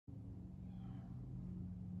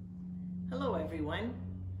Hello everyone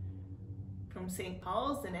from St.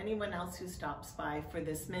 Paul's and anyone else who stops by for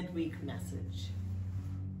this midweek message.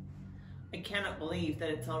 I cannot believe that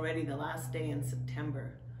it's already the last day in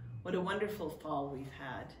September. What a wonderful fall we've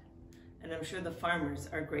had, and I'm sure the farmers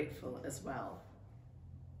are grateful as well.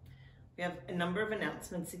 We have a number of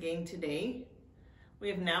announcements again today. We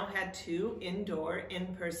have now had 2 indoor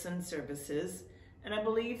in-person services, and I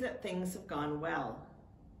believe that things have gone well.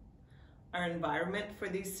 Our environment for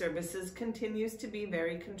these services continues to be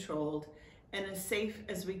very controlled and as safe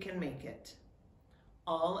as we can make it.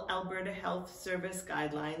 All Alberta Health Service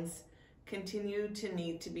guidelines continue to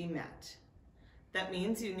need to be met. That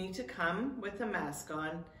means you need to come with a mask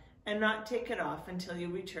on and not take it off until you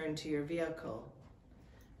return to your vehicle.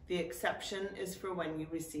 The exception is for when you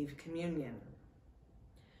receive communion.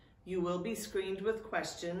 You will be screened with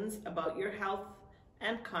questions about your health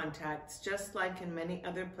and contacts, just like in many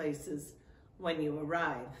other places when you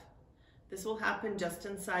arrive. This will happen just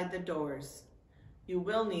inside the doors. You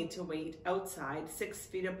will need to wait outside 6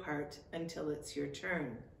 feet apart until it's your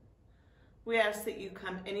turn. We ask that you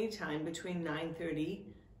come anytime between 9:30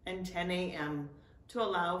 and 10 a.m. to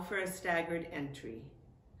allow for a staggered entry.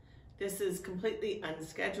 This is completely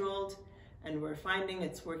unscheduled, and we're finding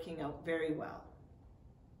it's working out very well.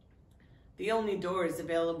 The only doors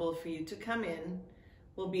available for you to come in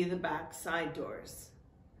will be the back side doors.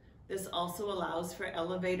 This also allows for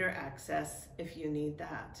elevator access if you need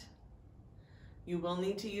that. You will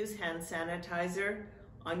need to use hand sanitizer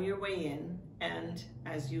on your way in and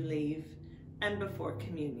as you leave and before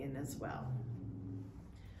communion as well.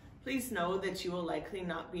 Please know that you will likely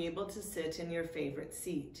not be able to sit in your favorite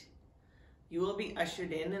seat. You will be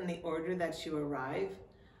ushered in the order that you arrive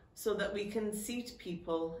so that we can seat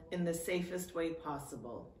people in the safest way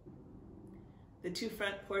possible. The 2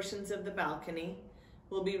 front portions of the balcony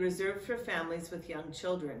will be reserved for families with young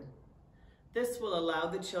children. This will allow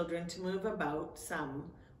the children to move about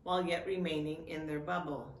some while yet remaining in their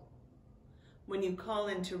bubble. When you call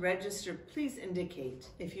in to register, please indicate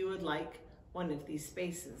if you would like one of these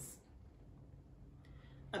spaces.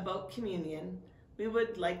 About communion, we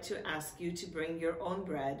would like to ask you to bring your own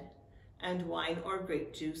bread and wine or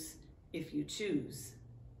grape juice if you choose.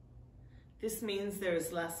 This means there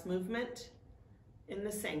is less movement in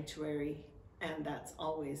the sanctuary, and that's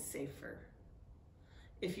always safer.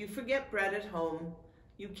 If you forget bread at home,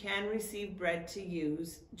 you can receive bread to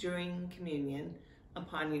use during communion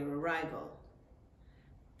upon your arrival.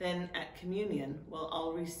 Then at communion, we'll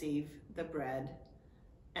all receive the bread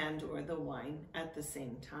and or the wine at the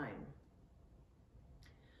same time.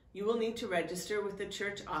 You will need to register with the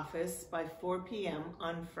church office by 4 p.m.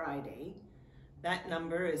 on Friday. That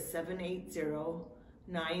number is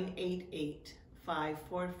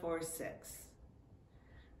 780-988-5446.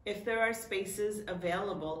 If there are spaces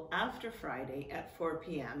available after Friday at 4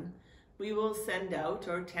 p.m., we will send out,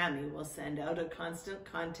 or Tammy will send out, a constant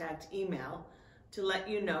contact email to let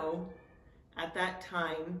you know at that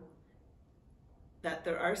time that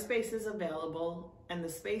there are spaces available, and the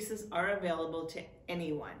spaces are available to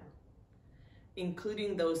anyone,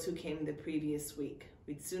 including those who came the previous week.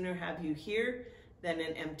 We'd sooner have you here than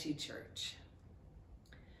an empty church.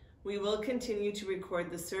 We will continue to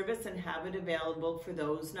record the service and have it available for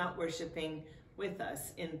those not worshiping with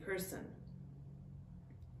us in person.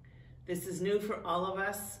 This is new for all of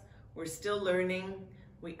us. We're still learning.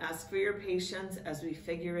 We ask for your patience as we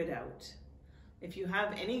figure it out. If you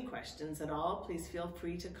have any questions at all, please feel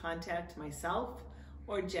free to contact myself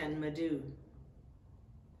or Jen Madu.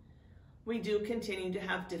 We do continue to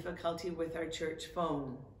have difficulty with our church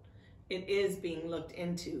phone. It is being looked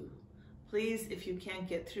into. Please, if you can't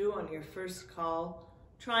get through on your first call,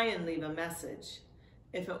 try and leave a message.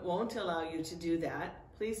 If it won't allow you to do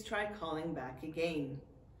that, please try calling back again.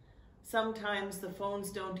 Sometimes the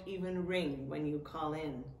phones don't even ring when you call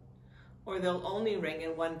in, or they'll only ring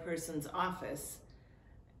in one person's office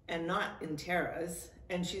and not in Tara's,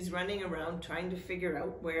 and she's running around trying to figure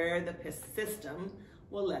out where the system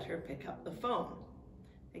will let her pick up the phone.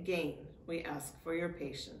 Again, we ask for your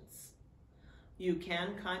patience. You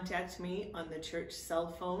can contact me on the church cell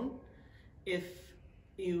phone if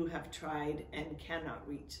you have tried and cannot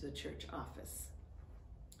reach the church office.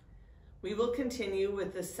 We will continue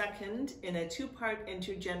with the second in a 2-part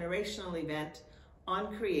intergenerational event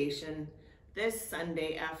on creation this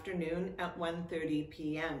Sunday afternoon at 1:30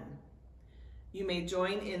 p.m. You may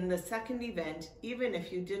join in the second event even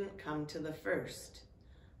if you didn't come to the first.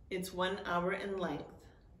 It's 1 hour in length.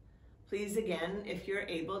 Please, again, if you're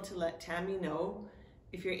able, to let Tammy know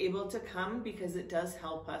if you're able to come, because it does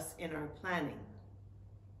help us in our planning.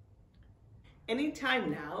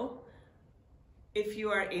 Anytime now, If you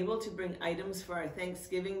are able to bring items for our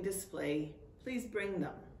Thanksgiving display, please bring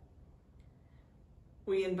them.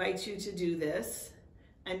 We invite you to do this,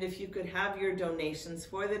 and if you could have your donations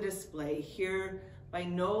for the display here by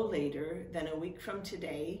no later than a week from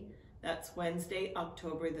today, that's Wednesday,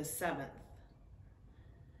 October the 7th.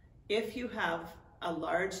 If you have a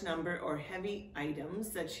large number or heavy items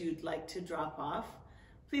that you'd like to drop off,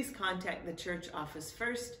 please contact the church office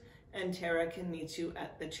first, and Tara can meet you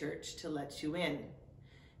at the church to let you in.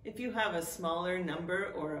 If you have a smaller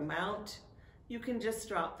number or amount, you can just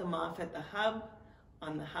drop them off at the hub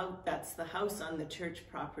on the house, that's the house on the church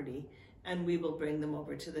property, and we will bring them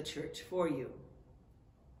over to the church for you.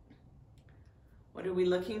 What are we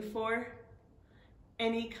looking for?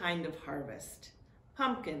 Any kind of harvest.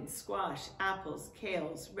 Pumpkins, squash, apples,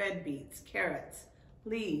 kales, red beets, carrots,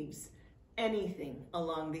 leaves, anything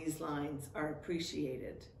along these lines are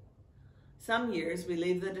appreciated. Some years we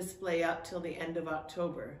leave the display up till the end of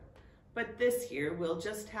October, but this year we'll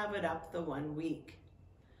just have it up the 1 week.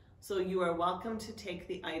 So you are welcome to take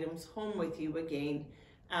the items home with you again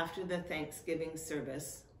after the Thanksgiving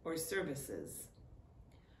service or services.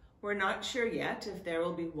 We're not sure yet if there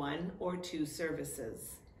will be 1 or 2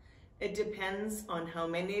 services. It depends on how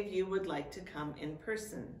many of you would like to come in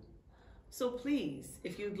person. So please,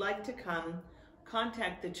 if you'd like to come,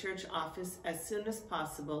 contact the church office as soon as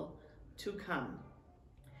possible to come.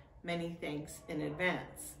 Many thanks in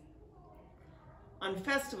advance. On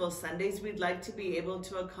festival Sundays, we'd like to be able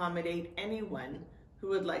to accommodate anyone who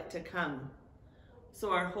would like to come.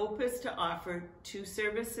 So our hope is to offer 2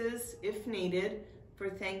 services if needed for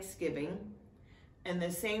Thanksgiving, and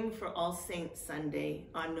the same for All Saints Sunday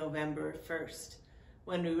on November 1st,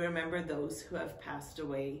 when we remember those who have passed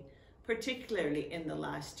away, particularly in the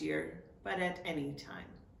last year, but at any time.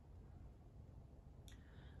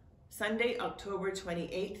 Sunday, October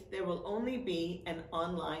 28th, there will only be an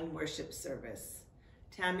online worship service.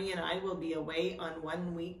 Tammy and I will be away on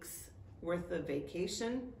 1 week's worth of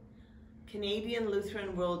vacation. Canadian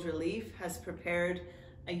Lutheran World Relief has prepared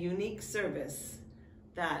a unique service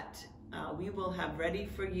that we will have ready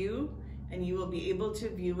for you, and you will be able to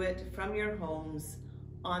view it from your homes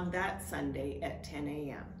on that Sunday at 10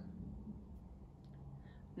 a.m.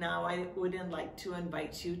 Now I would like to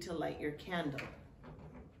invite you to light your candle.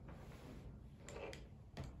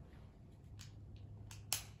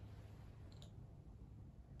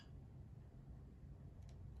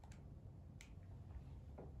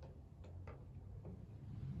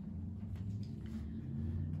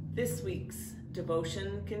 This week's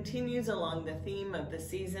devotion continues along the theme of the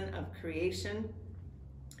season of creation,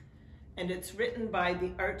 and it's written by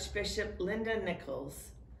the Archbishop Linda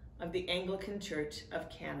Nichols of the Anglican Church of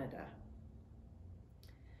Canada.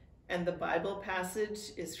 And the Bible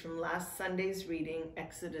passage is from last Sunday's reading,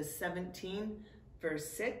 Exodus 17, verse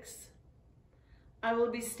 6. I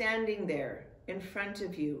will be standing there in front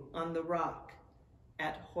of you on the rock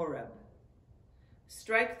at Horeb.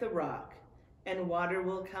 Strike the rock, and water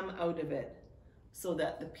will come out of it, so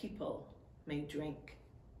that the people may drink.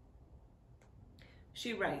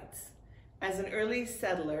 She writes, as an early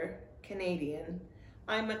settler, Canadian,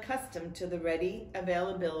 I'm accustomed to the ready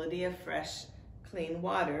availability of fresh, clean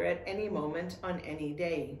water at any moment on any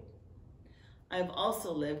day. I've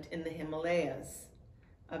also lived in the Himalayas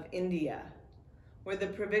of India, where the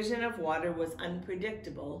provision of water was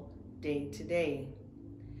unpredictable day to day,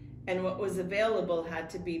 and what was available had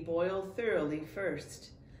to be boiled thoroughly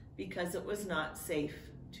first, because it was not safe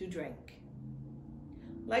to drink.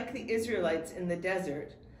 Like the Israelites in the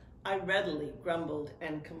desert, I readily grumbled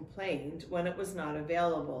and complained when it was not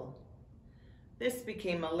available. This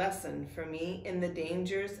became a lesson for me in the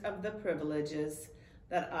dangers of the privileges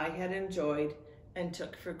that I had enjoyed and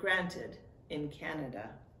took for granted in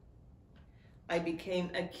Canada. I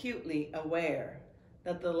became acutely aware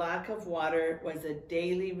that the lack of water was a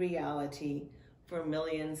daily reality for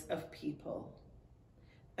millions of people,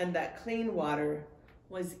 and that clean water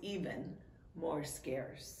was even more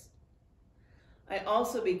scarce. I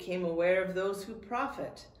also became aware of those who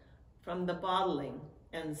profit from the bottling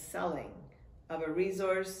and selling of a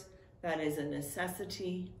resource that is a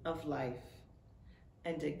necessity of life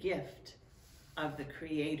and a gift of the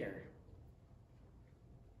Creator.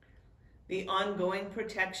 The ongoing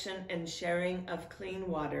protection and sharing of clean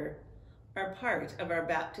water are part of our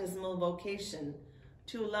baptismal vocation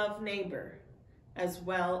to love neighbor as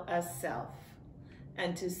well as self,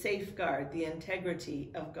 and to safeguard the integrity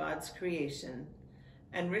of God's creation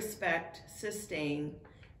and respect, sustain,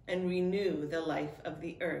 and renew the life of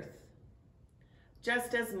the earth.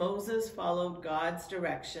 Just as Moses followed God's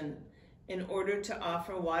direction in order to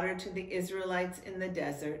offer water to the Israelites in the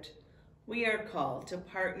desert, we are called to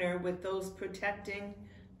partner with those protecting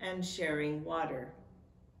and sharing water.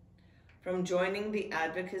 From joining the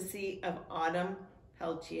advocacy of Autumn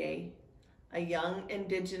Peltier, a young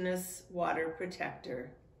Indigenous water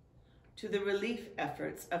protector, to the relief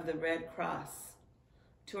efforts of the Red Cross,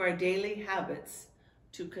 to our daily habits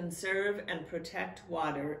to conserve and protect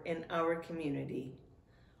water in our community,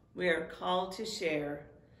 we are called to share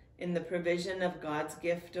in the provision of God's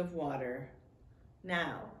gift of water,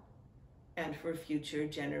 now and for future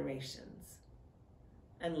generations.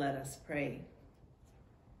 And let us pray.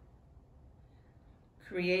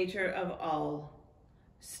 Creator of all,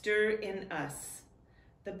 stir in us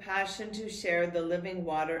the passion to share the living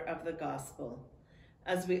water of the gospel,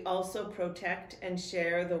 as we also protect and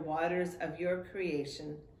share the waters of your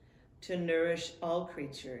creation to nourish all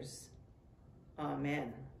creatures.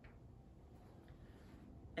 Amen.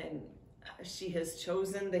 And she has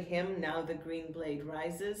chosen the hymn, Now the Green Blade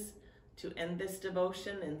Rises, to end this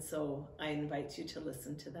devotion, and so I invite you to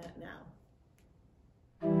listen to that now.